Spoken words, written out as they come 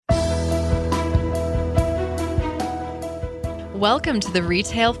Welcome to the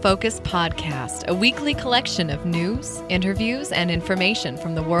Retail Focus Podcast, a weekly collection of news, interviews, and information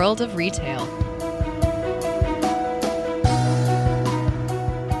from the world of retail.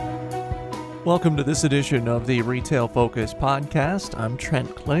 Welcome to this edition of the Retail Focus Podcast. I'm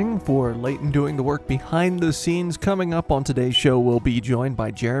Trent Kling for Leighton doing the work behind the scenes. Coming up on today's show, we'll be joined by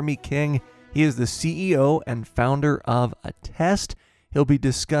Jeremy King. He is the CEO and founder of Attest. He'll be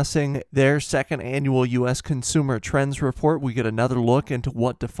discussing their second annual U.S. Consumer Trends Report. We get another look into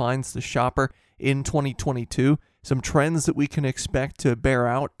what defines the shopper in 2022, some trends that we can expect to bear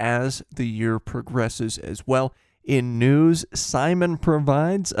out as the year progresses as well. In news, Simon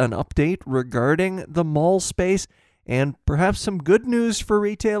provides an update regarding the mall space and perhaps some good news for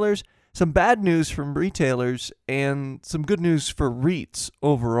retailers, some bad news from retailers, and some good news for REITs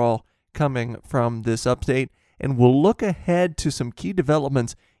overall coming from this update. And we'll look ahead to some key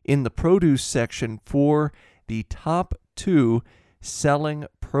developments in the produce section for the top 2 selling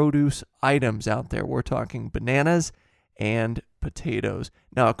produce items out there. We're talking bananas and potatoes.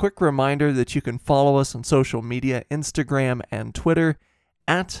 Now, a quick reminder that you can follow us on social media, Instagram and Twitter,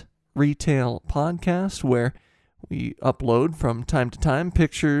 at Retail Podcast, where we upload from time to time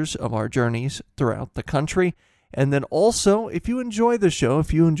pictures of our journeys throughout the country. And then also, if you enjoy the show,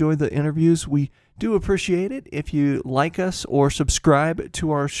 if you enjoy the interviews, we do appreciate it if you like us or subscribe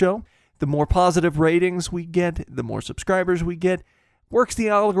to our show. The more positive ratings we get, the more subscribers we get, works the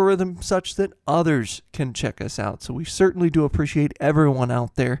algorithm such that others can check us out. So we certainly do appreciate everyone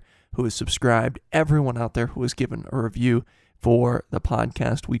out there who is subscribed, everyone out there who has given a review for the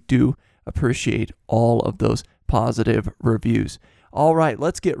podcast. We do appreciate all of those positive reviews. All right,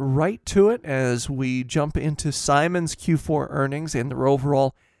 let's get right to it as we jump into Simon's Q4 earnings and their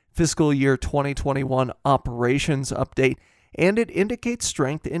overall fiscal year 2021 operations update. And it indicates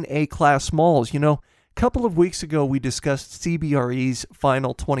strength in A-class malls. You know, a couple of weeks ago, we discussed CBRE's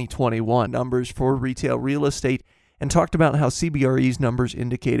final 2021 numbers for retail real estate and talked about how CBRE's numbers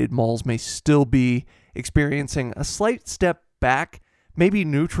indicated malls may still be experiencing a slight step back, maybe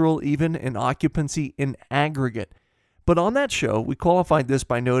neutral even in occupancy in aggregate. But on that show, we qualified this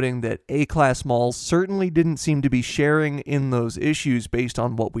by noting that A-class malls certainly didn't seem to be sharing in those issues based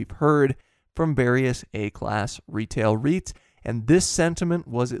on what we've heard from various A-class retail REITs. And this sentiment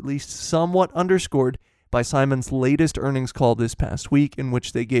was at least somewhat underscored by Simon's latest earnings call this past week, in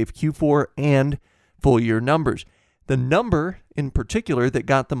which they gave Q4 and full year numbers. The number in particular that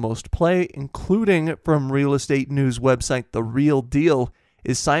got the most play, including from real estate news website The Real Deal,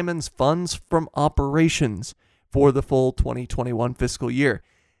 is Simon's funds from operations for the full 2021 fiscal year.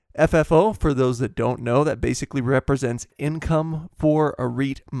 FFO, for those that don't know, that basically represents income for a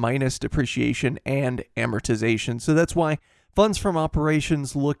REIT minus depreciation and amortization. So that's why funds from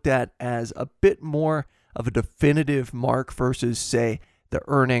operations looked at as a bit more of a definitive mark versus, say, the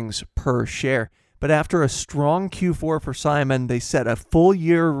earnings per share. But after a strong Q4 for Simon, they set a full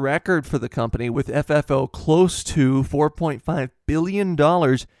year record for the company with FFO close to $4.5 billion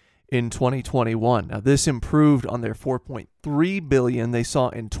in 2021. Now, this improved on their $4.3 billion they saw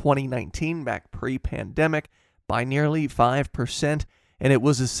in 2019 back pre-pandemic by nearly 5%, and it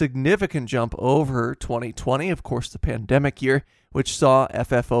was a significant jump over 2020, of course, the pandemic year, which saw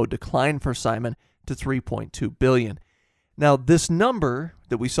FFO decline for Simon to $3.2 billion. Now, this number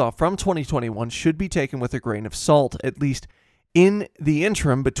that we saw from 2021 should be taken with a grain of salt, at least in the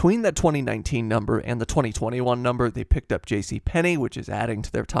interim between that 2019 number and the 2021 number. They picked up JCPenney, which is adding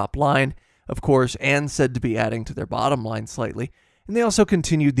to their top line, of course, and said to be adding to their bottom line slightly. And they also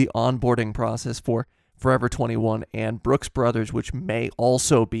continued the onboarding process for Forever 21 and Brooks Brothers, which may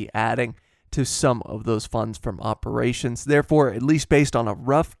also be adding to some of those funds from operations. Therefore, at least based on a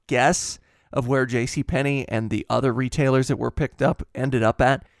rough guess of where JCPenney and the other retailers that were picked up ended up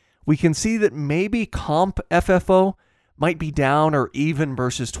at, we can see that maybe comp FFO might be down or even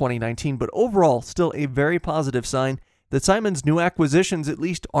versus 2019, but overall still a very positive sign that Simon's new acquisitions at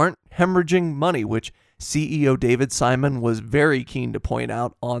least aren't hemorrhaging money, which CEO David Simon was very keen to point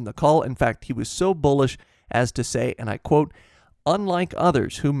out on the call. In fact, he was so bullish as to say, and I quote, "Unlike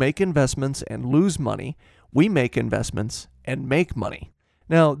others who make investments and lose money, we make investments and make money."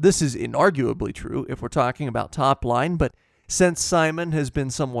 Now, this is inarguably true if we're talking about top line, but since Simon has been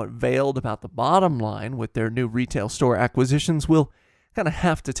somewhat veiled about the bottom line with their new retail store acquisitions, we'll kind of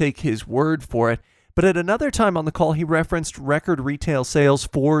have to take his word for it. But at another time on the call, he referenced record retail sales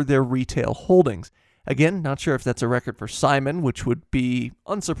for their retail holdings. Again, not sure if that's a record for Simon, which would be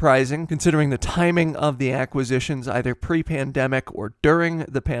unsurprising considering the timing of the acquisitions, either pre-pandemic or during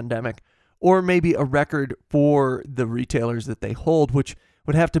the pandemic, or maybe a record for the retailers that they hold, which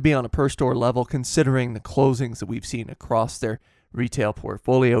would have to be on a per store level considering the closings that we've seen across their retail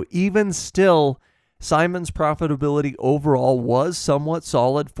portfolio. Even still, Simon's profitability overall was somewhat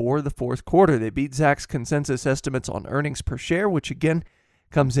solid for the fourth quarter. They beat Zach's consensus estimates on earnings per share, which again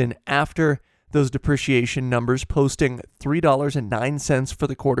comes in after those depreciation numbers, posting $3.09 for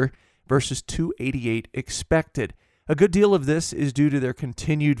the quarter versus $2.88 expected. A good deal of this is due to their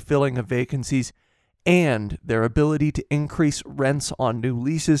continued filling of vacancies and their ability to increase rents on new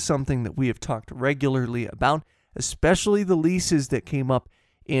leases, something that we have talked regularly about, especially the leases that came up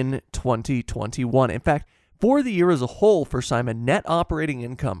in 2021. In fact, for the year as a whole for Simon, net operating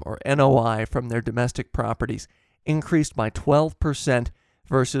income, or NOI, from their domestic properties increased by 12%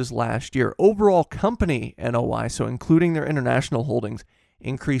 versus last year. Overall company NOI, so including their international holdings,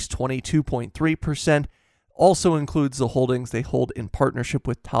 increased 22.3%. Also includes the holdings they hold in partnership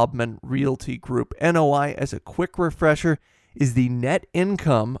with Taubman Realty Group. NOI, as a quick refresher, is the net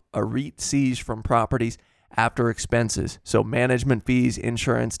income a REIT sees from properties after expenses. So management fees,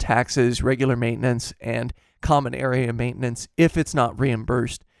 insurance, taxes, regular maintenance, and common area maintenance, if it's not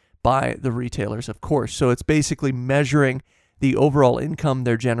reimbursed by the retailers, of course. So it's basically measuring the overall income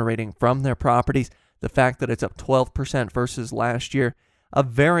they're generating from their properties. The fact that it's up 12% versus last year, a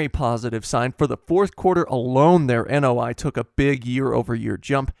very positive sign. For the fourth quarter alone, their NOI took a big year-over-year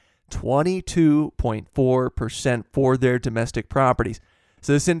jump, 22.4% for their domestic properties.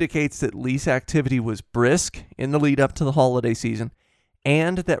 So this indicates that lease activity was brisk in the lead up to the holiday season,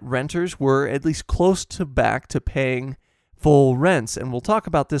 and that renters were at least close to back to paying full rents. And we'll talk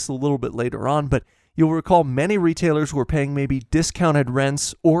about this a little bit later on, but you'll recall many retailers were paying maybe discounted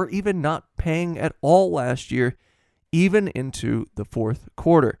rents or even not paying at all last year, even into the fourth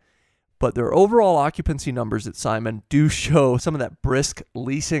quarter. But their overall occupancy numbers at Simon do show some of that brisk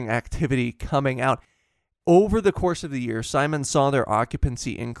leasing activity coming out. Over the course of the year, Simon saw their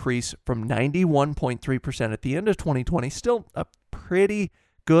occupancy increase from 91.3% at the end of 2020, still a pretty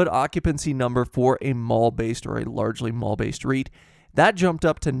good occupancy number for a mall-based or a largely mall-based REIT. That jumped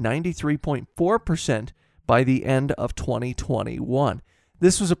up to 93.4% by the end of 2021.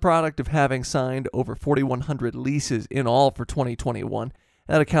 This was a product of having signed over 4,100 leases in all for 2021.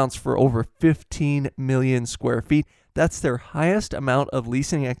 That accounts for over 15 million square feet. That's their highest amount of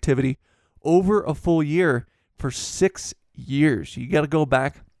leasing activity over a full year for 6 years. You got to go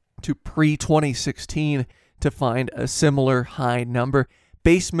back to pre-2016 to find a similar high number.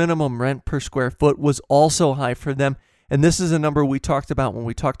 Base minimum rent per square foot was also high for them. And this is a number we talked about when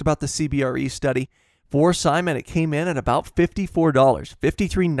we talked about the CBRE study. For Simon, it came in at about $54,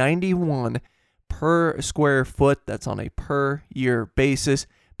 $53.91 per square foot. That's on a per year basis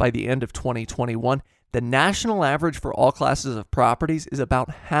by the end of 2021. The national average for all classes of properties is about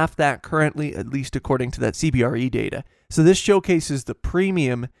half that currently, at least according to that CBRE data. So this showcases the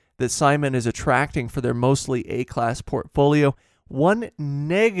premium that Simon is attracting for their mostly A-class portfolio. One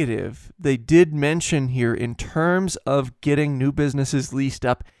negative they did mention here in terms of getting new businesses leased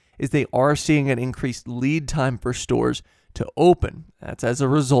up is they are seeing an increased lead time for stores to open. That's as a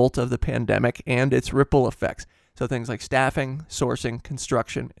result of the pandemic and its ripple effects. So things like staffing, sourcing,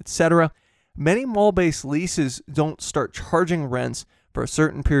 construction, etc. Many mall-based leases don't start charging rents for a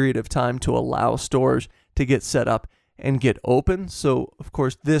certain period of time to allow stores to get set up and get open. So, of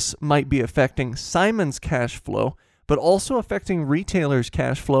course, this might be affecting Simon's cash flow, but also affecting retailers'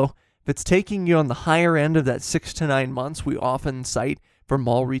 cash flow. If it's taking you on the higher end of that 6 to 9 months we often cite for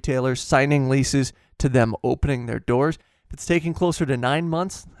mall retailers signing leases to them opening their doors, if it's taking closer to 9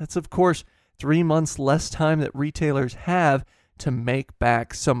 months, that's, of course, 3 months less time that retailers have to make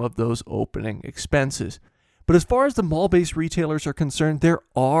back some of those opening expenses. But as far as the mall-based retailers are concerned, there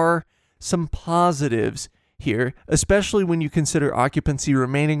are some positives here, especially when you consider occupancy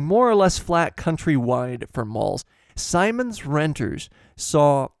remaining more or less flat countrywide for malls. Simon's renters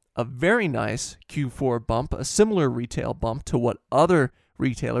saw a very nice Q4 bump, a similar retail bump to what other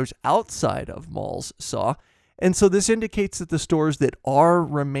retailers outside of malls saw. And so this indicates that the stores that are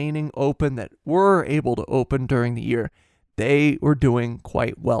remaining open, that were able to open during the year, they were doing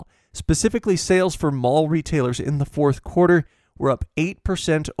quite well. Specifically, sales for mall retailers in the fourth quarter were up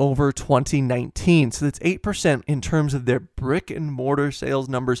 8% over 2019. So that's 8% in terms of their brick and mortar sales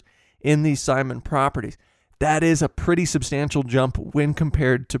numbers in these Simon properties. That is a pretty substantial jump when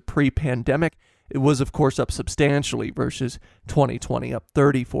compared to pre-pandemic. It was, of course, up substantially versus 2020, up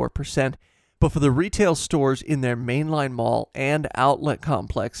 34%. But for the retail stores in their mainline mall and outlet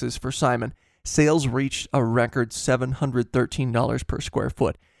complexes for Simon, sales reached a record $713 per square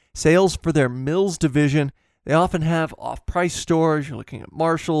foot. Sales for their Mills division, they often have off-price stores. You're looking at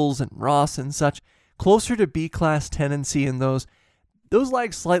Marshalls and Ross and such, closer to B-class tenancy in those. Those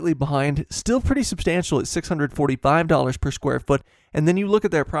lag slightly behind, still pretty substantial at $645 per square foot. And then you look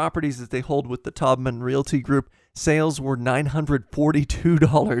at their properties that they hold with the Taubman Realty Group, sales were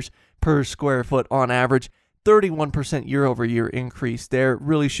 $942 per square foot on average, 31% year-over-year increase there.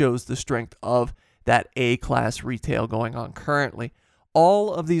 Really shows the strength of that A-class retail going on currently.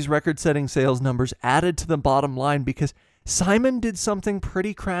 All of these record-setting sales numbers added to the bottom line because Simon did something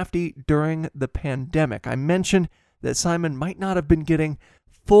pretty crafty during the pandemic. I mentioned that Simon might not have been getting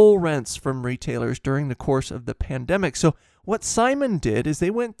full rents from retailers during the course of the pandemic. So what Simon did is they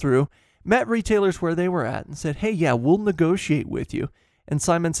went through, met retailers where they were at and said, hey, yeah, we'll negotiate with you. And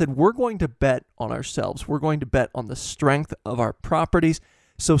Simon said, we're going to bet on ourselves. We're going to bet on the strength of our properties.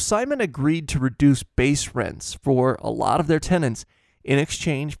 So Simon agreed to reduce base rents for a lot of their tenants in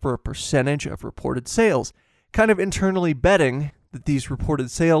exchange for a percentage of reported sales, kind of internally betting that these reported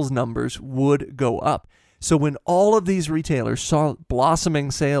sales numbers would go up. So when all of these retailers saw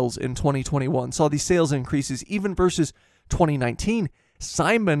blossoming sales in 2021, saw these sales increases even versus 2019,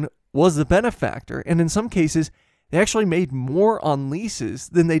 Simon was the benefactor. And in some cases, they actually made more on leases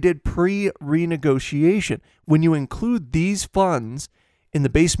than they did pre-renegotiation. When you include these funds in the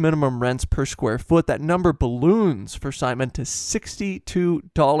base minimum rents per square foot, that number balloons for Simon to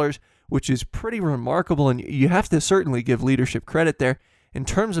 $62, which is pretty remarkable. And you have to certainly give leadership credit there in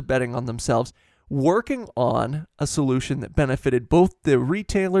terms of betting on themselves, working on a solution that benefited both the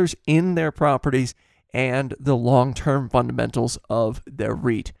retailers in their properties and the long-term fundamentals of their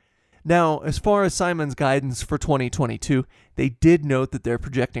REIT. Now, as far as Simon's guidance for 2022, they did note that they're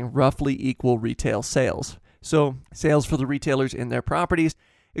projecting roughly equal retail sales. So, sales for the retailers in their properties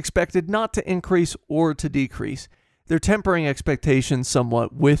expected not to increase or to decrease. They're tempering expectations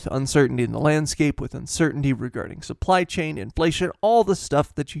somewhat with uncertainty in the landscape, with uncertainty regarding supply chain, inflation, all the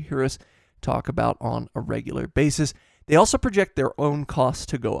stuff that you hear us talk about on a regular basis. They also project their own costs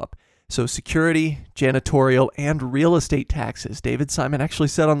to go up. So security, janitorial, and real estate taxes. David Simon actually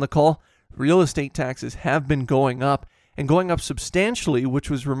said on the call, real estate taxes have been going up and going up substantially,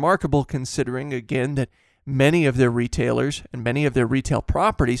 which was remarkable considering, again, that many of their retailers and many of their retail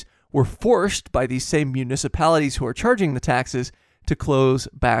properties were forced by these same municipalities who are charging the taxes to close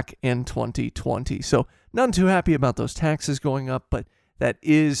back in 2020. So none too happy about those taxes going up, but that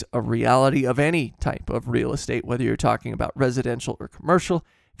is a reality of any type of real estate, whether you're talking about residential or commercial.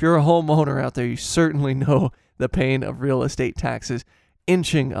 If you're a homeowner out there, you certainly know the pain of real estate taxes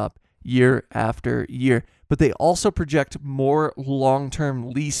inching up year after year. But they also project more long-term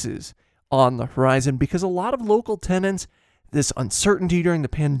leases on the horizon because a lot of local tenants, this uncertainty during the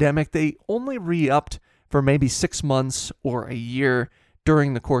pandemic, they only re-upped for maybe 6 months or a year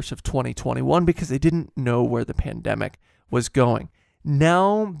during the course of 2021 because they didn't know where the pandemic was going.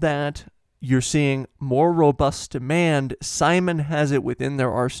 Now that you're seeing more robust demand, Simon has it within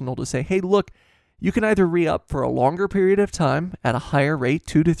their arsenal to say, hey, look, you can either re-up for a longer period of time at a higher rate,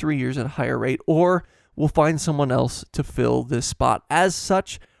 2 to 3 years at a higher rate, or we'll find someone else to fill this spot. As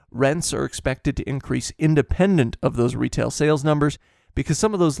such, rents are expected to increase independent of those retail sales numbers because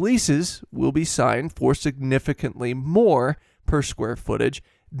some of those leases will be signed for significantly more per square footage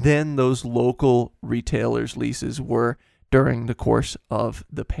than those local retailers' leases were during the course of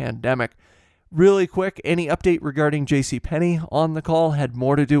the pandemic. Really quick, any update regarding JCPenney on the call had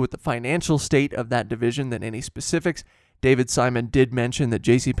more to do with the financial state of that division than any specifics. David Simon did mention that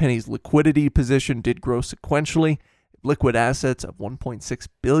JCPenney's liquidity position did grow sequentially. Liquid assets of $1.6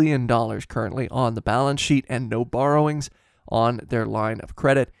 billion currently on the balance sheet and no borrowings on their line of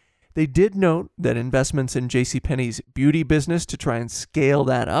credit. They did note that investments in JCPenney's beauty business to try and scale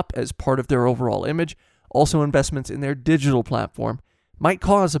that up as part of their overall image, also investments in their digital platform, might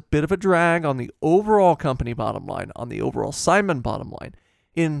cause a bit of a drag on the overall company bottom line, on the overall Simon bottom line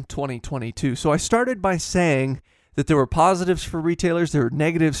in 2022. So I started by saying that there were positives for retailers, there were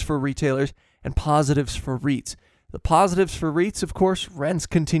negatives for retailers, and positives for REITs. The positives for REITs, of course, rents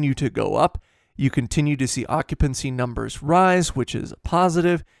continue to go up. You continue to see occupancy numbers rise, which is a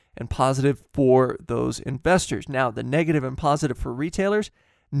positive, and positive for those investors. Now, the negative and positive for retailers,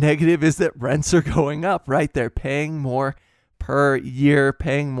 negative is that rents are going up, right? They're paying more per year,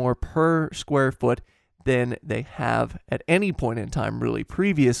 paying more per square foot than they have at any point in time really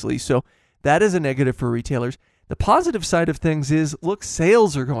previously. So that is a negative for retailers. The positive side of things is, look,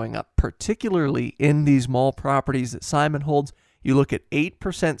 sales are going up, particularly in these mall properties that Simon holds. You look at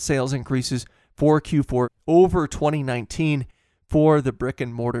 8% sales increases for Q4 over 2019 for the brick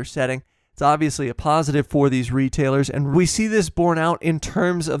and mortar setting. It's obviously a positive for these retailers, and we see this borne out in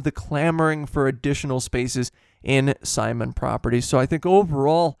terms of the clamoring for additional spaces in Simon properties. So I think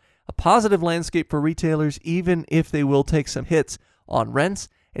overall, a positive landscape for retailers, even if they will take some hits on rents,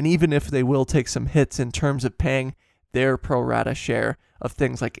 and even if they will take some hits in terms of paying their pro rata share of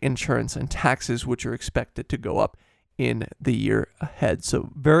things like insurance and taxes, which are expected to go up in the year ahead. So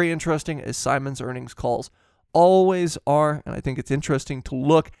very interesting, as Simon's earnings calls always are, and I think it's interesting to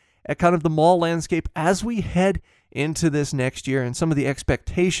look at kind of the mall landscape as we head into this next year and some of the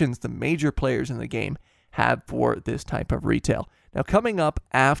expectations the major players in the game have for this type of retail. Now, coming up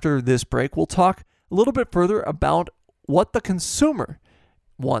after this break, we'll talk a little bit further about what the consumer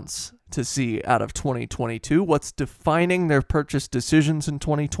wants to see out of 2022, what's defining their purchase decisions in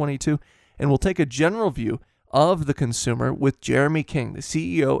 2022, and we'll take a general view of the consumer with Jeremy King, the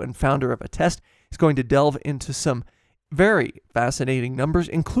CEO and founder of Attest. He's going to delve into some very fascinating numbers,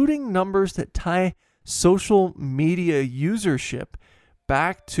 including numbers that tie social media usership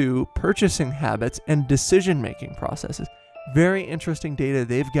back to purchasing habits and decision-making processes. Very interesting data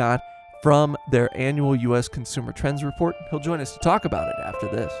they've got from their annual U.S. Consumer Trends Report. He'll join us to talk about it after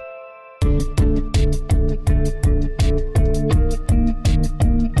this.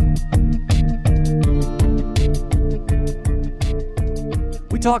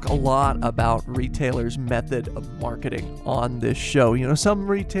 We talk a lot about retailers' method of marketing on this show. You know, some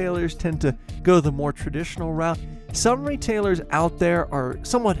retailers tend to go the more traditional route. Some retailers out there are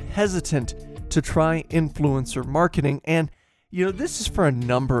somewhat hesitant to try influencer marketing, and you know, this is for a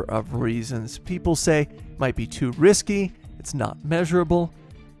number of reasons. People say it might be too risky, it's not measurable.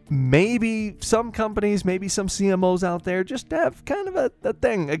 Maybe some companies, maybe some CMOs out there just have kind of a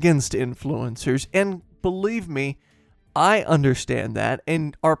thing against influencers. And believe me, I understand that.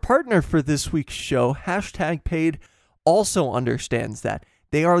 And our partner for this week's show, #Paid, also understands that.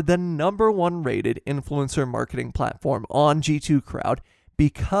 They are the number one rated influencer marketing platform on G2 Crowd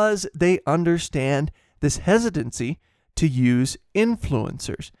because they understand this hesitancy to use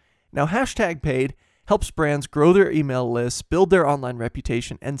influencers. Now, #Paid helps brands grow their email lists, build their online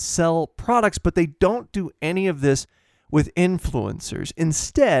reputation, and sell products, but they don't do any of this with influencers.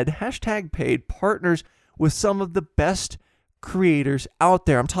 Instead, #Paid partners with some of the best creators out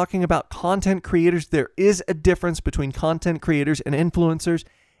there. I'm talking about content creators. There is a difference between content creators and influencers,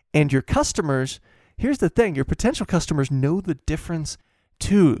 and your customers, here's the thing, your potential customers know the difference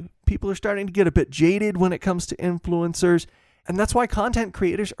too. People are starting to get a bit jaded when it comes to influencers, and that's why content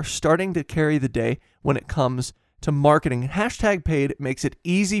creators are starting to carry the day when it comes to marketing. #Paid makes it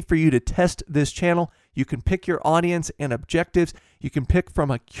easy for you to test this channel. You can pick your audience and objectives. You can pick from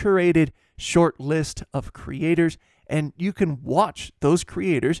a curated short list of creators, and you can watch those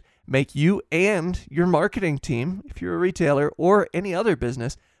creators make you and your marketing team, if you're a retailer or any other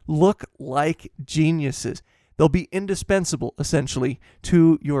business, look like geniuses. They'll be indispensable, essentially,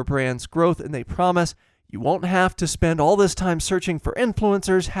 to your brand's growth, and they promise you won't have to spend all this time searching for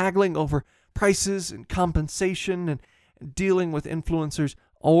influencers, haggling over prices and compensation, and dealing with influencers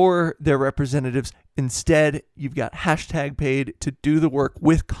or their representatives. Instead, you've got #Paid to do the work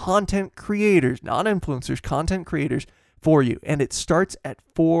with content creators, not influencers, content creators for you. And it starts at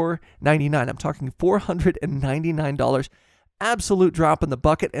 $4.99. I'm talking $499. Absolute drop in the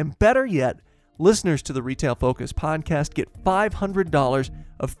bucket. And better yet, listeners to the Retail Focus podcast get $500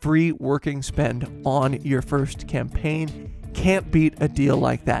 of free working spend on your first campaign. Can't beat a deal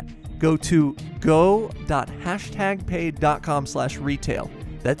like that. Go to go.hashtagpaid.com/retail.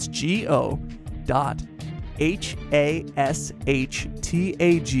 That's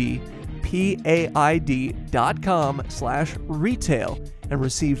go.hashtagpaid.com/retail and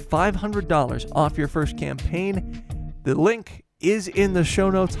receive $500 off your first campaign. The link is in the show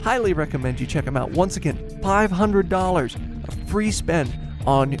notes. Highly recommend you check them out. Once again, $500 of free spend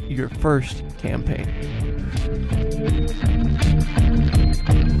on your first campaign.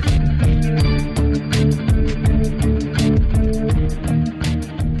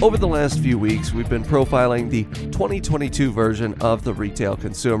 Over the last few weeks, we've been profiling the 2022 version of the retail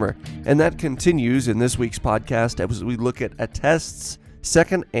consumer, and that continues in this week's podcast as we look at Attest's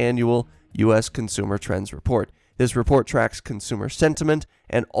second annual U.S. Consumer Trends Report. This report tracks consumer sentiment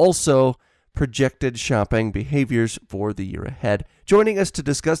and also projected shopping behaviors for the year ahead. Joining us to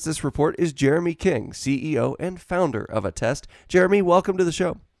discuss this report is Jeremy King, CEO and founder of Attest. Jeremy, welcome to the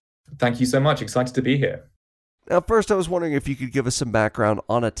show. Thank you so much. Excited to be here. Now, first, I was wondering if you could give us some background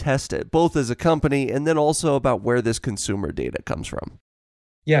on Attest, both as a company and then also about where this consumer data comes from.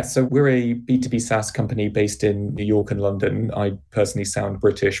 Yeah, so we're a B2B SaaS company based in New York and London. I personally sound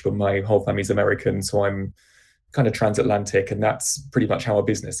British, but my whole family's American, so I'm kind of transatlantic, and that's pretty much how our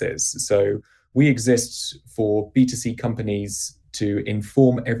business is. So we exist for B2C companies to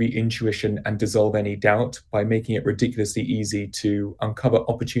inform every intuition and dissolve any doubt by making it ridiculously easy to uncover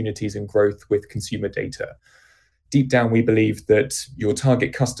opportunities and growth with consumer data. deep down, we believe that your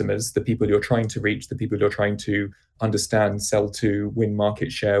target customers, the people you're trying to reach, the people you're trying to understand, sell to, win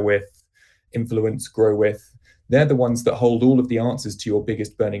market share with, influence, grow with, they're the ones that hold all of the answers to your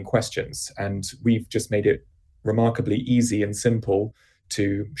biggest burning questions. And we've just made it remarkably easy and simple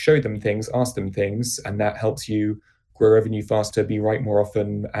to show them things, ask them things, and that helps you grow revenue faster, be right more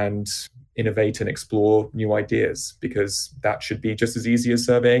often, and innovate and explore new ideas, because that should be just as easy as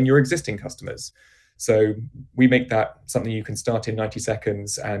surveying your existing customers. So we make that something you can start in 90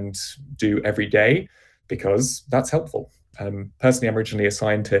 seconds and do every day, because that's helpful. Personally, I'm originally a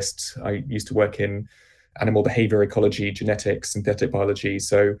scientist. I used to work in animal behavior ecology, genetics, synthetic biology.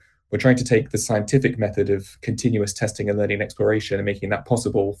 So we're trying to take the scientific method of continuous testing and learning and exploration and making that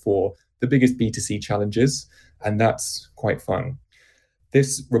possible for the biggest B2C challenges. And that's quite fun.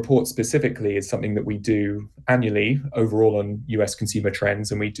 This report specifically is something that we do annually overall on US consumer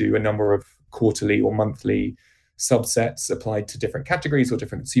trends, and we do a number of quarterly or monthly subsets applied to different categories or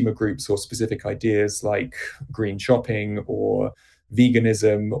different consumer groups or specific ideas like green shopping or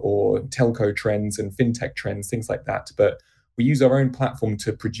veganism or telco trends and fintech trends, things like that. But we use our own platform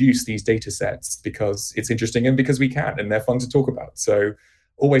to produce these data sets because it's interesting and because we can, and they're fun to talk about. So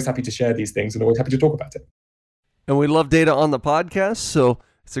always happy to share these things and always happy to talk about it. And we love data on the podcast, so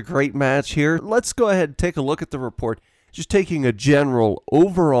it's a great match here. Let's go ahead and take a look at the report. Just taking a general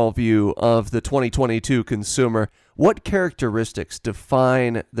overall view of the 2022 consumer, what characteristics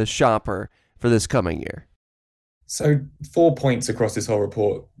define the shopper for this coming year? So 4 points across this whole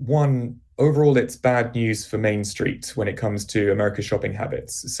report. One, overall, it's bad news for Main Street when it comes to America's shopping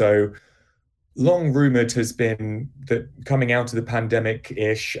habits. So long rumored has been that coming out of the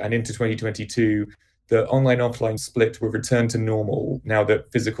pandemic-ish and into 2022, the online-offline split will return to normal now that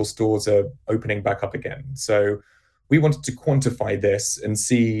physical stores are opening back up again. So we wanted to quantify this and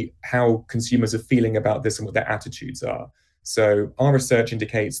see how consumers are feeling about this and what their attitudes are. So our research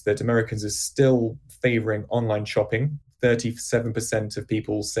indicates that Americans are still favoring online shopping. 37% of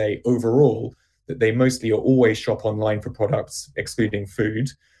people say overall that they mostly or always shop online for products, excluding food,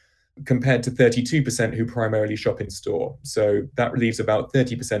 compared to 32% who primarily shop in store. So that leaves about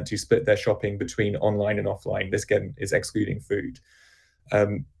 30% who split their shopping between online and offline. This, again, is excluding food.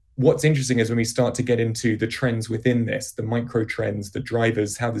 What's interesting is when we start to get into the trends within this, the micro trends, the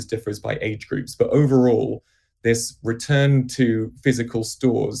drivers, how this differs by age groups. But overall, this return to physical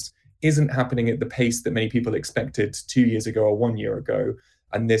stores isn't happening at the pace that many people expected 2 years ago or 1 year ago.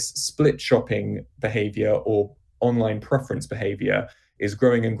 And this split shopping behavior or online preference behavior is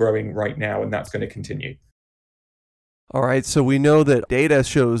growing and growing right now, and that's going to continue. All right, so we know that data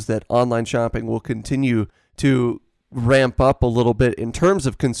shows that online shopping will continue to ramp up a little bit in terms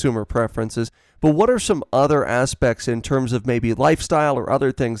of consumer preferences, but what are some other aspects in terms of maybe lifestyle or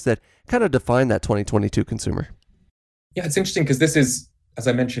other things that kind of define that 2022 consumer? Yeah, it's interesting because this is, as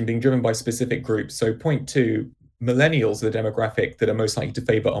I mentioned, being driven by specific groups. So point two, millennials are the demographic that are most likely to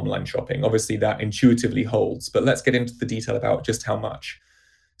favor online shopping. Obviously, that intuitively holds, but let's get into the detail about just how much.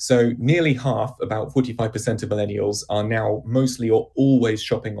 So nearly half, about 45% of millennials are now mostly or always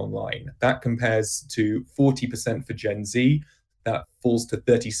shopping online. That compares to 40% for Gen Z, that falls to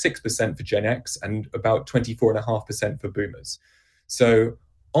 36% for Gen X, and about 24.5% for boomers. So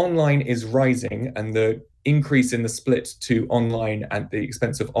online is rising, and the increase in the split to online at the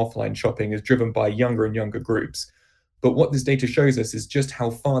expense of offline shopping is driven by younger and younger groups. But what this data shows us is just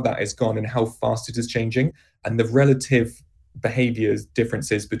how far that has gone and how fast it is changing, and the relative behaviors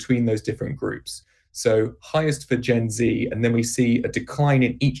differences between those different groups. So highest for Gen Z, and then we see a decline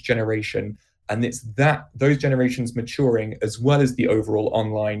in each generation, and it's that those generations maturing as well as the overall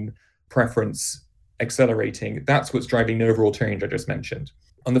online preference accelerating. That's what's driving the overall change I just mentioned.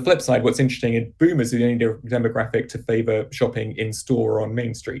 On the flip side, what's interesting is boomers are the only demographic to favor shopping in store or on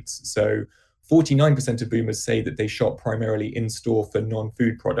main streets. So 49% of boomers say that they shop primarily in store for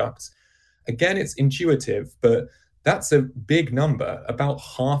non-food products. Again, it's intuitive, but that's a big number. About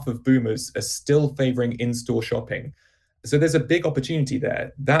half of boomers are still favoring in-store shopping. So there's a big opportunity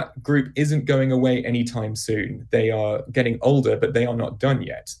there. That group isn't going away anytime soon. They are getting older, but they are not done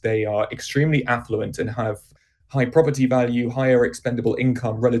yet. They are extremely affluent and have high property value, higher expendable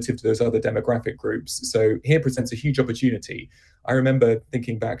income relative to those other demographic groups. So here presents a huge opportunity. I remember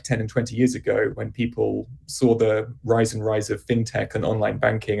thinking back 10 and 20 years ago when people saw the rise of fintech and online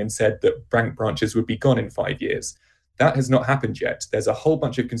banking and said that bank branches would be gone in 5 years. That has not happened yet. There's a whole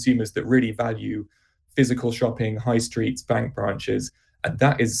bunch of consumers that really value physical shopping, high streets, bank branches, and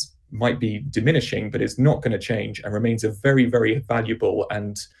that might be diminishing, but it's not going to change and remains a very, very valuable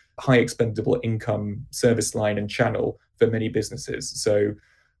and high expendable income service line and channel for many businesses. So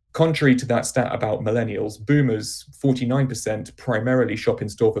Contrary to that stat about millennials, boomers, 49% primarily shop in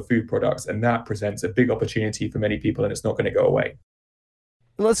store for food products, and that presents a big opportunity for many people, and it's not going to go away.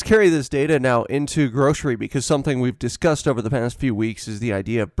 Let's carry this data now into grocery, because something we've discussed over the past few weeks is the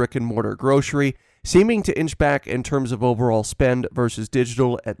idea of brick and mortar grocery seeming to inch back in terms of overall spend versus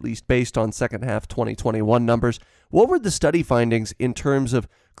digital, at least based on second half 2021 numbers. What were the study findings in terms of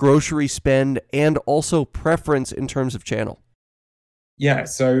grocery spend and also preference in terms of channel? Yeah,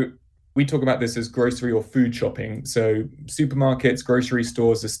 so we talk about this as grocery or food shopping. So supermarkets, grocery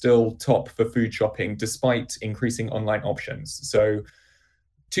stores are still top for food shopping despite increasing online options. So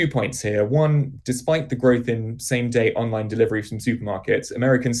 2 points here. One, despite the growth in same-day online delivery from supermarkets,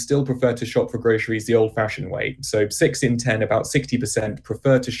 Americans still prefer to shop for groceries the old-fashioned way. So 6 in 10, about 60%,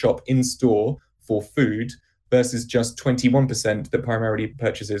 prefer to shop in-store for food versus just 21% that primarily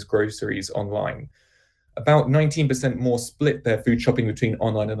purchases groceries online. About 19% more split their food shopping between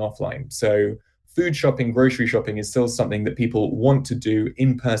online and offline. So food shopping, grocery shopping is still something that people want to do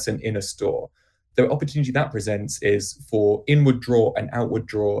in person in a store. The opportunity that presents is for inward draw and outward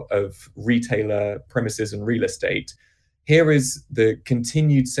draw of retailer premises and real estate. Here is the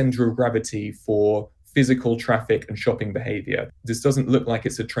continued center of gravity for physical traffic and shopping behavior. This doesn't look like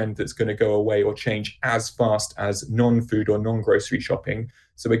it's a trend that's going to go away or change as fast as non-food or non-grocery shopping.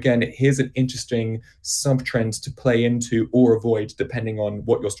 So again, here's an interesting sub-trend to play into or avoid depending on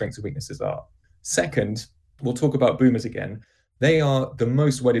what your strengths and weaknesses are. Second, we'll talk about boomers again. They are the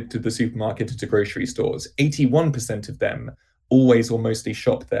most wedded to the supermarket and to grocery stores. 81% of them always or mostly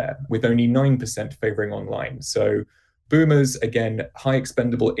shop there, with only 9% favoring online. So boomers, again, high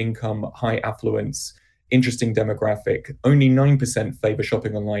expendable income, high affluence, interesting demographic. Only 9% favor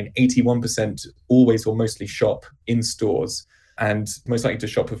shopping online. 81% always or mostly shop in stores. And most likely to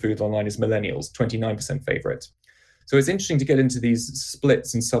shop for food online is millennials, 29% favor it. So it's interesting to get into these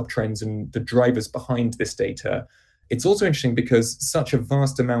splits and sub-trends and the drivers behind this data. It's also interesting because such a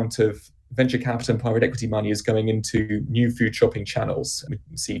vast amount of venture capital and private equity money is going into new food shopping channels. We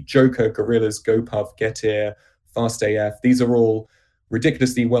can see Joker, Gorillas, GoPuff, Getir, Fast AF. These are all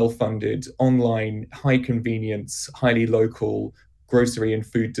ridiculously well-funded, online, high convenience, highly local grocery and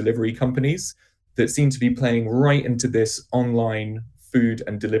food delivery companies that seem to be playing right into this online food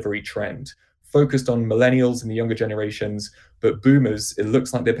and delivery trend, focused on millennials and the younger generations, but boomers, it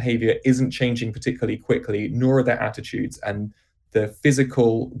looks like their behavior isn't changing particularly quickly, nor are their attitudes. And the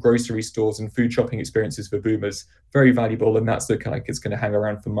physical grocery stores and food shopping experiences for boomers, very valuable, and that's looking like it's going to hang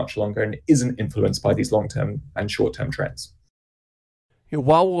around for much longer and isn't influenced by these long-term and short-term trends.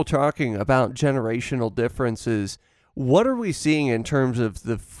 While we're talking about generational differences, what are we seeing in terms of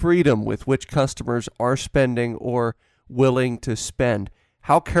the freedom with which customers are spending or willing to spend?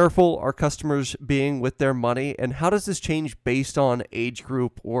 How careful are customers being with their money, and how does this change based on age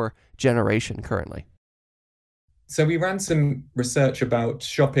group or generation currently? So we ran some research about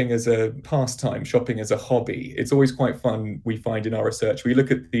shopping as a pastime, shopping as a hobby. It's always quite fun, we find in our research. We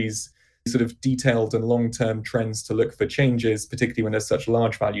look at these sort of detailed and long-term trends to look for changes, particularly when there's such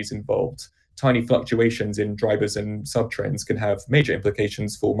large values involved. Tiny fluctuations in drivers and sub-trends can have major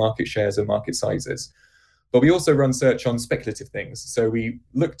implications for market shares and market sizes. But we also run search on speculative things. So we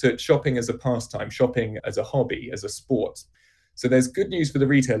looked at shopping as a pastime, shopping as a hobby, as a sport. So there's good news for the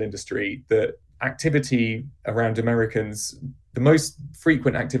retail industry that activity around Americans, the most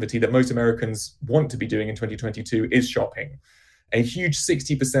frequent activity that most Americans want to be doing in 2022 is shopping. A huge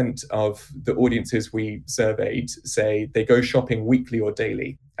 60% of the audiences we surveyed say they go shopping weekly or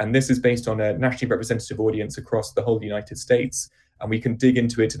daily. And this is based on a nationally representative audience across the whole United States. And we can dig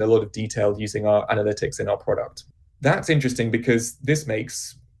into it in a lot of detail using our analytics in our product. That's interesting because this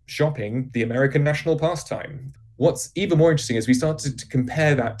makes shopping the American national pastime. What's even more interesting is we started to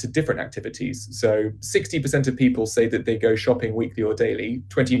compare that to different activities. So 60% of people say that they go shopping weekly or daily.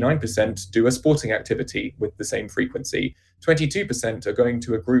 29% do a sporting activity with the same frequency. 22% are going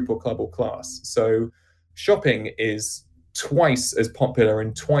to a group or club or class. So shopping is twice as popular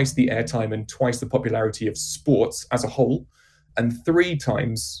and twice the airtime and twice the popularity of sports as a whole, and 3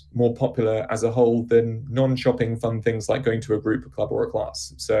 times more popular as a whole than non-shopping fun things like going to a group, a club, or a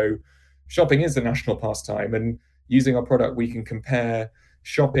class. So shopping is a national pastime, and using our product, we can compare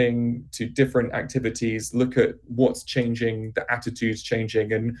shopping to different activities, look at what's changing, the attitudes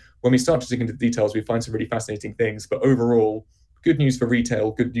changing. And when we start to dig into the details, we find some really fascinating things. But overall, good news for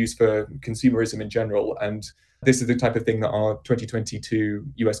retail, good news for consumerism in general. And this is the type of thing that our 2022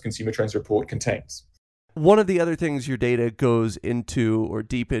 US Consumer Trends Report contains. One of the other things your data goes into or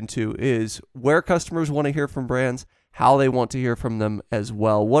deep into is where customers want to hear from brands, how they want to hear from them as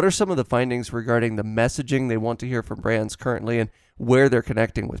well. What are some of the findings regarding the messaging they want to hear from brands currently and where they're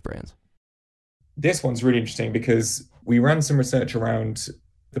connecting with brands? This one's really interesting because we ran some research around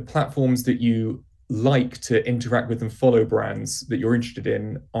the platforms that you like to interact with and follow brands that you're interested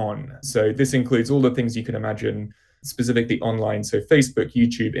in on. So this includes all the things you can imagine, specifically online. So Facebook,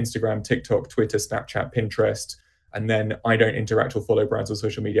 YouTube, Instagram, TikTok, Twitter, Snapchat, Pinterest. And then I don't interact or follow brands on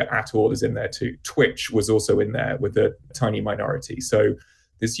social media at all is in there too. Twitch was also in there with a tiny minority. So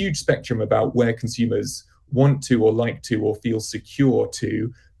this huge spectrum about where consumers want to or like to or feel secure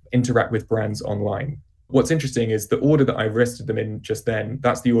to interact with brands online. What's interesting is the order that I listed them in just then,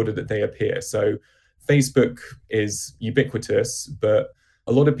 that's the order that they appear. So Facebook is ubiquitous, but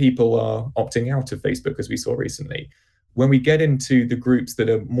a lot of people are opting out of Facebook, as we saw recently. When we get into the groups that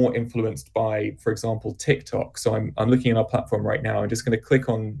are more influenced by, for example, TikTok, so I'm looking at our platform right now, I'm just going to click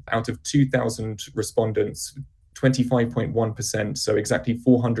on, out of 2,000 respondents, 25.1%, so exactly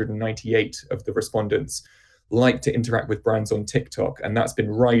 498 of the respondents like to interact with brands on TikTok, and that's been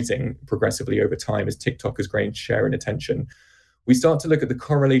rising progressively over time as TikTok has gained share and attention. We start to look at the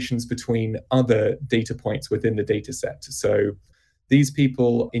correlations between other data points within the data set. So these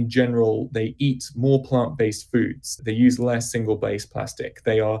people, in general, they eat more plant-based foods. They use less single-use plastic.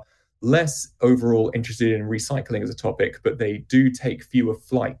 They are less overall interested in recycling as a topic, but they do take fewer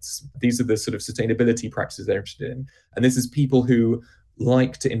flights. These are the sort of sustainability practices they're interested in. And this is people who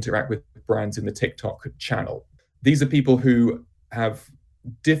like to interact with brands in the TikTok channel. These are people who have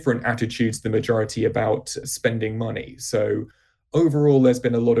different attitudes to the majority about spending money. So overall, there's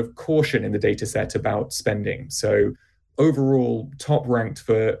been a lot of caution in the data set about spending. So overall, top ranked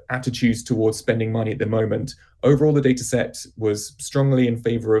for attitudes towards spending money at the moment, overall, the data set was strongly in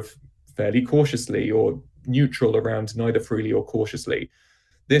favor of fairly cautiously or neutral around neither freely or cautiously.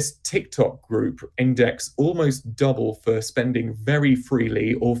 This TikTok group index almost double for spending very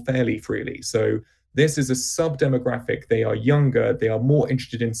freely or fairly freely. So this is a sub-demographic. They are younger, they are more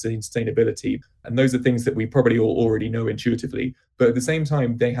interested in sustainability, and those are things that we probably all already know intuitively. But at the same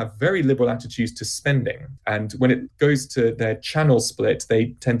time, they have very liberal attitudes to spending. And when it goes to their channel split,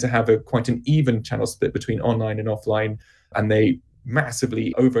 they tend to have quite an even channel split between online and offline, and they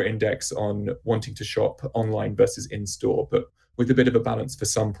massively over-index on wanting to shop online versus in-store, but with a bit of a balance for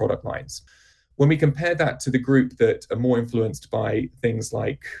some product lines. When we compare that to the group that are more influenced by things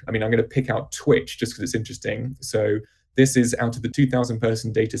like, I'm going to pick out Twitch just because it's interesting. So this is out of the 2,000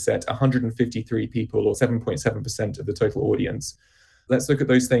 person data set, 153 people or 7.7% of the total audience. Let's look at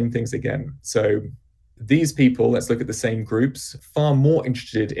those same things again. So these people, let's look at the same groups, far more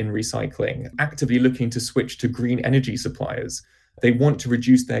interested in recycling, actively looking to switch to green energy suppliers. They want to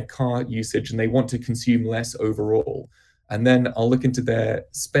reduce their car usage and they want to consume less overall. And then I'll look into their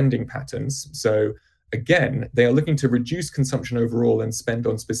spending patterns. So again, they are looking to reduce consumption overall and spend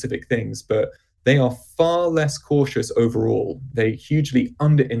on specific things, but they are far less cautious overall. They hugely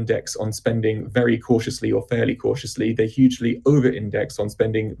under-index on spending very cautiously or fairly cautiously. They hugely over-index on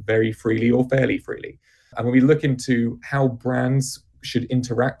spending very freely or fairly freely. And when we look into how brands should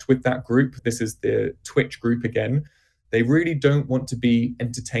interact with that group, this is the Twitch group again, they really don't want to be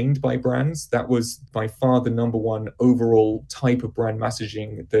entertained by brands. That was by far the number one overall type of brand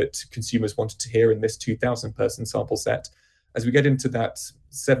messaging that consumers wanted to hear in this 2,000 person sample set. As we get into that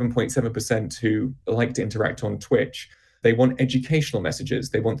 7.7% who like to interact on Twitch, they want educational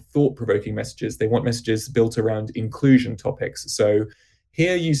messages. They want thought-provoking messages. They want messages built around inclusion topics. So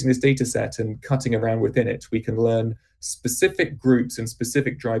here, using this data set and cutting around within it, we can learn specific groups and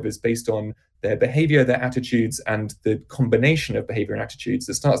specific drivers based on their behavior, their attitudes, and the combination of behavior and attitudes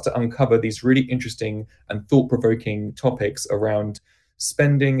that starts to uncover these really interesting and thought-provoking topics around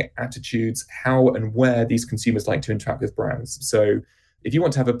spending, attitudes, how and where these consumers like to interact with brands. So if you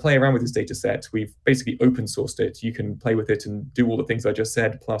want to have a play around with this data set, we've basically open sourced it. You can play with it and do all the things I just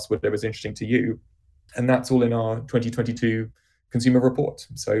said, plus whatever's interesting to you. And that's all in our 2022 consumer report.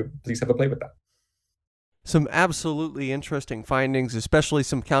 So please have a play with that. Some absolutely interesting findings, especially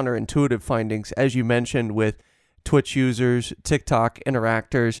some counterintuitive findings, as you mentioned, with Twitch users, TikTok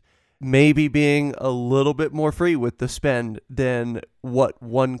interactors, maybe being a little bit more free with the spend than what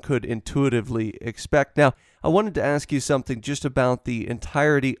one could intuitively expect. Now, I wanted to ask you something just about the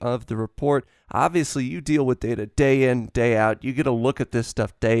entirety of the report. Obviously, you deal with data day in, day out. You get a look at this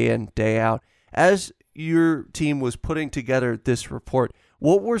stuff day in, day out. As your team was putting together this report,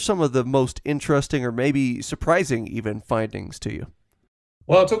 what were some of the most interesting or maybe surprising even findings to you?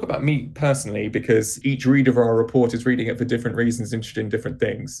 Well, I'll talk about me personally because each reader of our report is reading it for different reasons, interested in different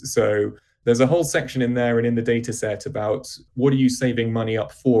things. So there's a whole section in there and in the data set about what are you saving money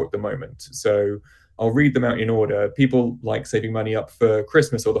up for at the moment. So I'll read them out in order. People like saving money up for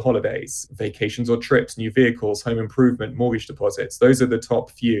Christmas or the holidays, vacations or trips, new vehicles, home improvement, mortgage deposits. Those are the top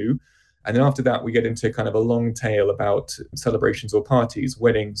few. And then after that, we get into kind of a long tail about celebrations or parties,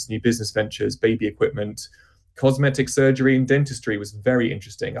 weddings, new business ventures, baby equipment. Cosmetic surgery and dentistry was very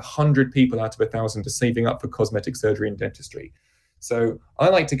interesting. 100 people out of 1,000 are saving up for cosmetic surgery and dentistry. So I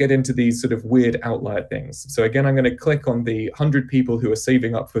like to get into these sort of weird outlier things. So again, I'm going to click on the 100 people who are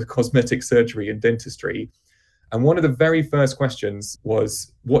saving up for cosmetic surgery and dentistry. And one of the very first questions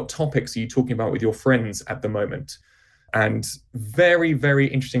was, what topics are you talking about with your friends at the moment? And very, very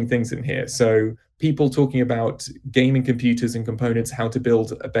interesting things in here. So people talking about gaming computers and components, how to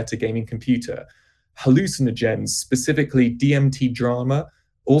build a better gaming computer, hallucinogens, specifically DMT drama.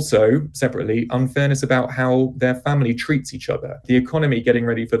 Also, separately, unfairness about how their family treats each other, the economy getting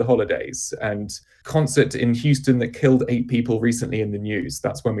ready for the holidays, and concert in Houston that killed 8 people recently in the news.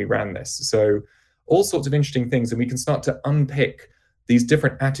 That's when we ran this. So all sorts of interesting things, and we can start to unpick these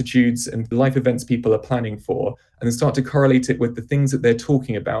different attitudes and life events people are planning for, and then start to correlate it with the things that they're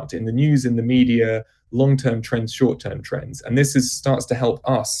talking about in the news, in the media, long-term trends, short-term trends. And this starts to help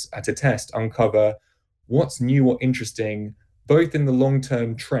us at a test uncover what's new or interesting, both in the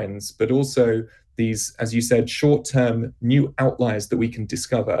long-term trends, but also these, as you said, short-term new outliers that we can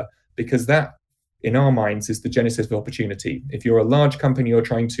discover, because that, in our minds, is the genesis of opportunity. If you're a large company, you're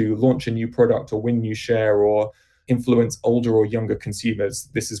trying to launch a new product or win new share or influence older or younger consumers,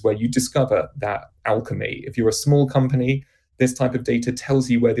 this is where you discover that alchemy. If you're a small company, this type of data tells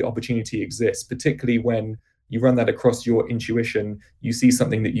you where the opportunity exists, particularly when you run that across your intuition, you see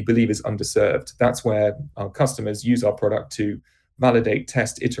something that you believe is underserved. That's where our customers use our product to validate,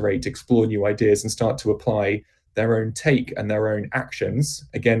 test, iterate, explore new ideas, and start to apply their own take and their own actions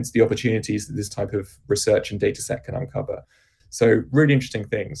against the opportunities that this type of research and data set can uncover. So really interesting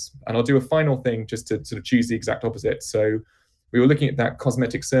things. And I'll do a final thing just to sort of choose the exact opposite. So we were looking at that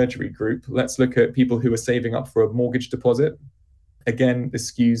cosmetic surgery group. Let's look at people who are saving up for a mortgage deposit. Again, this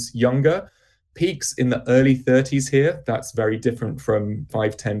skews younger. Peaks in the early 30s here. That's very different from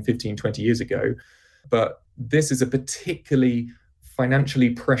 5, 10, 15, 20 years ago. But this is a particularly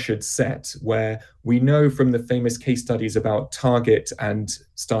financially pressured set where we know from the famous case studies about Target and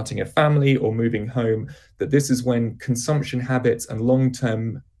starting a family or moving home that this is when consumption habits and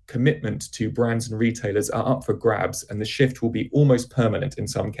long-term commitment to brands and retailers are up for grabs, and the shift will be almost permanent in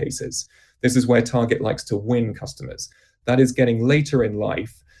some cases. This is where Target likes to win customers. That is getting later in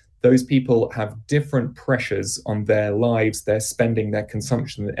life. Those people have different pressures on their lives, their spending, their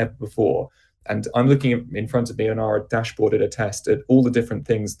consumption than ever before. And I'm looking in front of me on our dashboard at a test at all the different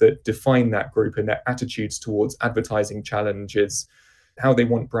things that define that group and their attitudes towards advertising challenges, how they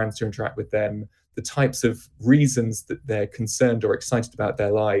want brands to interact with them, the types of reasons that they're concerned or excited about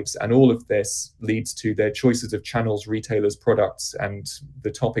their lives. And all of this leads to their choices of channels, retailers, products, and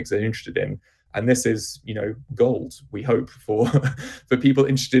the topics they're interested in. And this is, gold, we hope, for people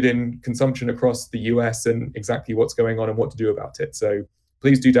interested in consumption across the US and exactly what's going on and what to do about it. So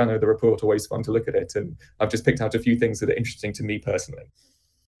please do download the report, always fun to look at it. And I've just picked out a few things that are interesting to me personally.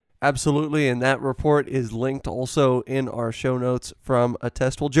 Absolutely, and that report is linked also in our show notes from a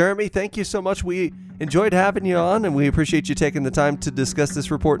test. Well, Jeremy, thank you so much. We enjoyed having you on, and we appreciate you taking the time to discuss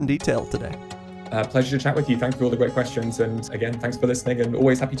this report in detail today. Pleasure to chat with you. Thanks for all the great questions. And again, thanks for listening, and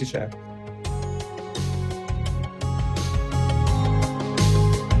always happy to share.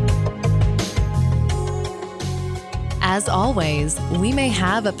 As always, we may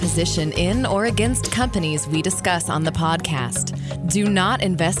have a position in or against companies we discuss on the podcast. Do not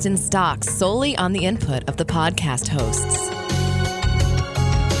invest in stocks solely on the input of the podcast hosts.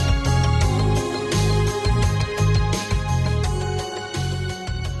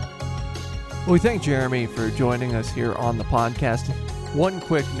 We thank Jeremy for joining us here on the podcast. One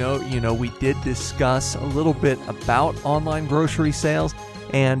quick note, we did discuss a little bit about online grocery sales,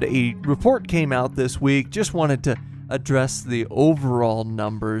 and a report came out this week. Just wanted to address the overall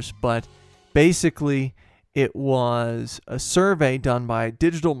numbers, but basically it was a survey done by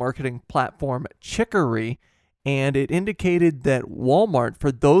digital marketing platform Chicory, and it indicated that Walmart,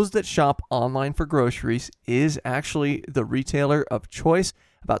 for those that shop online for groceries, is actually the retailer of choice.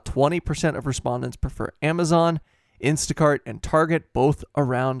 About 20% of respondents prefer Amazon, Instacart, and Target, both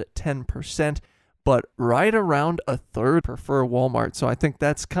around 10%, but right around a third prefer Walmart. So I think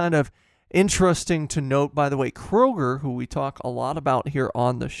that's kind of interesting to note. By the way, Kroger, who we talk a lot about here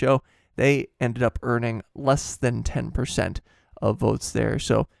on the show, they ended up earning less than 10% of votes there.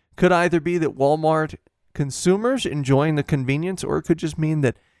 So could either be that Walmart consumers enjoying the convenience, or it could just mean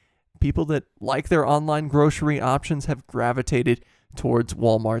that people that like their online grocery options have gravitated towards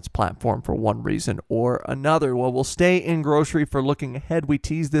Walmart's platform for one reason or another. Well, we'll stay in grocery for looking ahead. We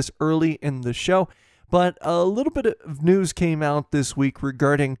teased this early in the show, but a little bit of news came out this week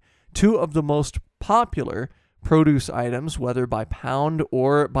regarding two of the most popular produce items, whether by pound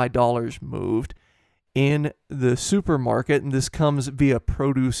or by dollars moved in the supermarket, and this comes via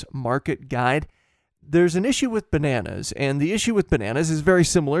Produce Market Guide. There's an issue with bananas, and the issue with bananas is very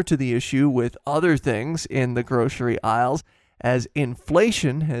similar to the issue with other things in the grocery aisles, as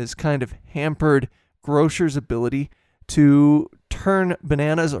inflation has kind of hampered grocers' ability to turn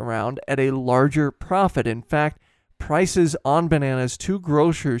bananas around at a larger profit. In fact, prices on bananas to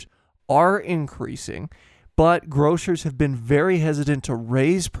grocers are increasing, but grocers have been very hesitant to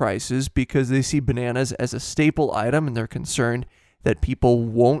raise prices because they see bananas as a staple item, and they're concerned that people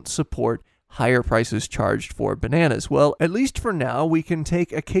won't support higher prices charged for bananas. Well, at least for now, we can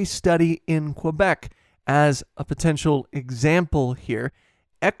take a case study in Quebec as a potential example here.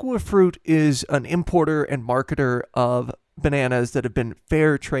 Equifruit is an importer and marketer of bananas that have been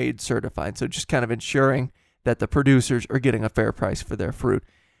fair trade certified, so just kind of ensuring that the producers are getting a fair price for their fruit.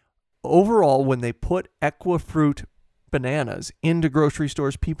 Overall, when they put Equifruit bananas into grocery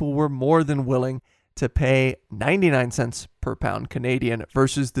stores, people were more than willing to pay 99 cents per pound Canadian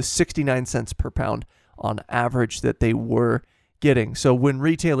versus the 69 cents per pound on average that they were getting. So when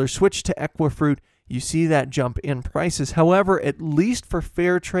retailers switch to Equifruit, you see that jump in prices. However, at least for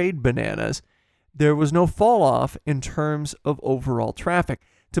fair trade bananas, there was no fall off in terms of overall traffic.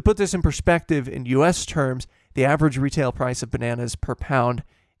 To put this in perspective, in U.S. terms, the average retail price of bananas per pound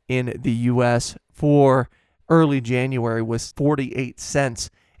in the U.S. for early January was 48 cents,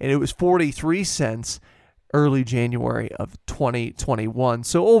 and it was 43 cents early January of 2021.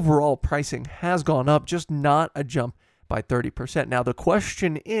 So overall pricing has gone up, just not a jump by 30%. Now the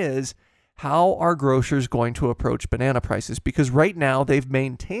question is, how are grocers going to approach banana prices? Because right now they've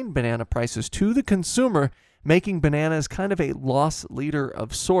maintained banana prices to the consumer, making bananas kind of a loss leader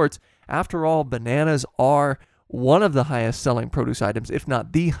of sorts. After all, bananas are one of the highest selling produce items, if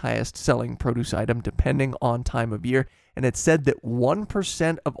not the highest selling produce item, depending on time of year. And it's said that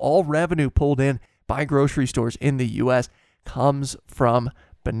 1% of all revenue pulled in by grocery stores in the U.S. comes from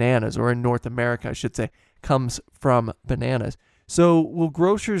bananas, or in North America, I should say, comes from bananas. So will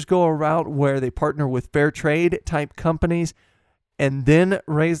grocers go a route where they partner with fair trade type companies and then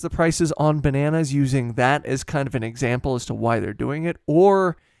raise the prices on bananas using that as kind of an example as to why they're doing it?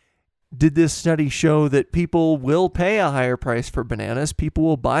 Or did this study show that people will pay a higher price for bananas? People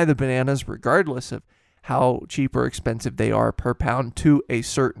will buy the bananas regardless of how cheap or expensive they are per pound to a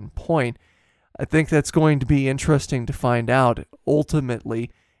certain point. I think that's going to be interesting to find out.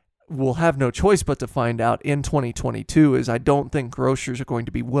 Ultimately, we'll have no choice but to find out in 2022, as I don't think grocers are going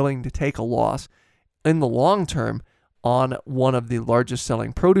to be willing to take a loss in the long term on one of the largest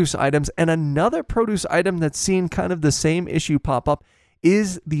selling produce items. And another produce item that's seen kind of the same issue pop up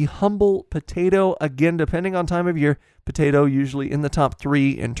is the humble potato. Again, depending on time of year, potato usually in the top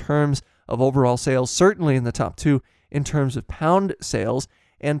 3 in terms of overall sales, certainly in the top 2 in terms of pound sales.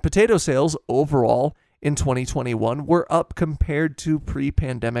 And potato sales overall in 2021 were up compared to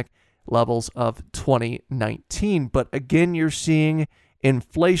pre-pandemic levels of 2019. But again, you're seeing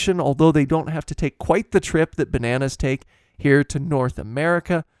inflation, although they don't have to take quite the trip that bananas take here to North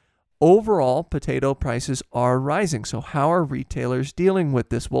America. Overall, potato prices are rising. So how are retailers dealing with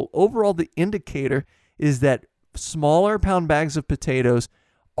this? Well, overall, the indicator is that smaller pound bags of potatoes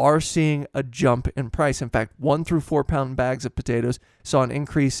are seeing a jump in price. In fact, 1 through 4 pound bags of potatoes saw an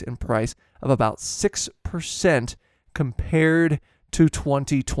increase in price of about 6% compared to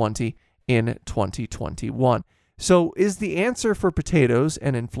 2020 in 2021. So is the answer for potatoes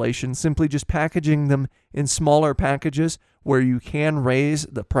and inflation simply just packaging them in smaller packages where you can raise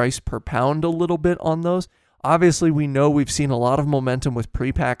the price per pound a little bit on those? Obviously, we know we've seen a lot of momentum with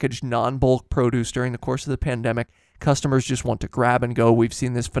prepackaged non-bulk produce during the course of the pandemic. Customers just want to grab and go. We've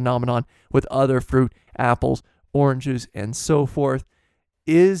seen this phenomenon with other fruit, apples, oranges, and so forth.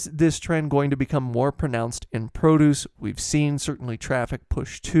 Is this trend going to become more pronounced in produce? We've seen certainly traffic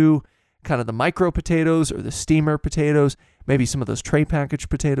push to kind of the micro potatoes or the steamer potatoes, maybe some of those tray packaged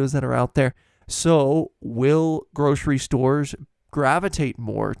potatoes that are out there. So will grocery stores gravitate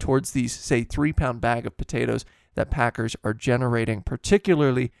more towards these, say, 3 pound bag of potatoes that packers are generating,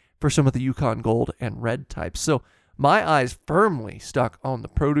 particularly for some of the Yukon Gold and Red types? So my eyes firmly stuck on the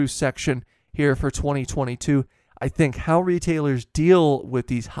produce section here for 2022. I think how retailers deal with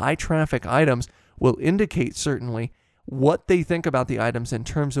these high traffic items will indicate certainly what they think about the items in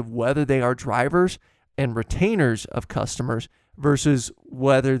terms of whether they are drivers and retainers of customers versus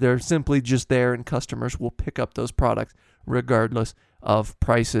whether they're simply just there and customers will pick up those products regardless of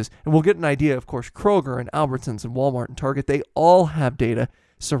prices. And we'll get an idea, of course, Kroger and Albertsons and Walmart and Target, they all have data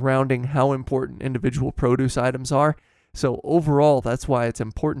surrounding how important individual produce items are. So overall, that's why it's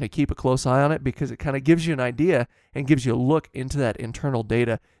important to keep a close eye on it, because it kind of gives you an idea and gives you a look into that internal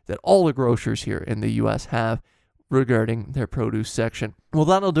data that all the grocers here in the U.S. have regarding their produce section. Well,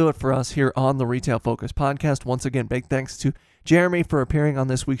 that'll do it for us here on the Retail Focus podcast. Once again, big thanks to Jeremy for appearing on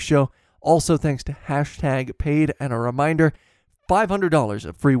this week's show. Also, thanks to #paid, and a reminder, $500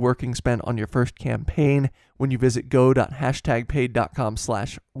 of free working spent on your first campaign when you visit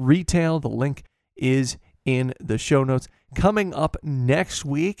go.paid.com/retail. The link is in the show notes. Coming up next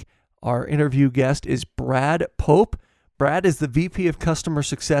week, our interview guest is Brad Pope. Brad is the VP of Customer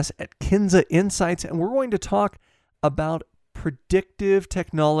Success at Kinza Insights, and we're going to talk about predictive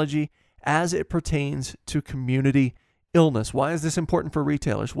technology as it pertains to community illness. Why is this important for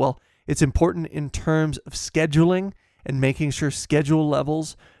retailers? Well, it's important in terms of scheduling and making sure schedule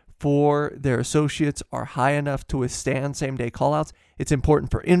levels for their associates are high enough to withstand same-day callouts. It's important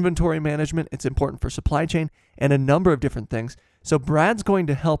for inventory management. It's important for supply chain and a number of different things. So Brad's going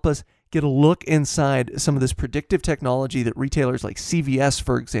to help us get a look inside some of this predictive technology that retailers like CVS,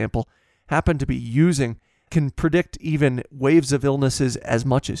 for example, happen to be using. Can predict even waves of illnesses as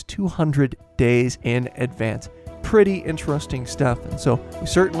much as 200 days in advance. Pretty interesting stuff, and so we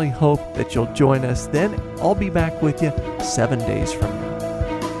certainly hope that you'll join us then. I'll be back with you 7 days from now.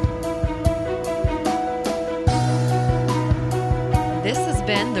 This has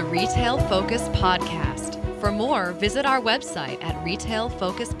been the Retail Focus Podcast. For more, visit our website at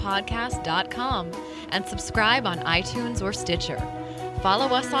retailfocuspodcast.com and subscribe on iTunes or Stitcher. Follow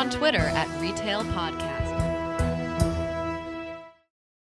us on Twitter at Retail Podcast.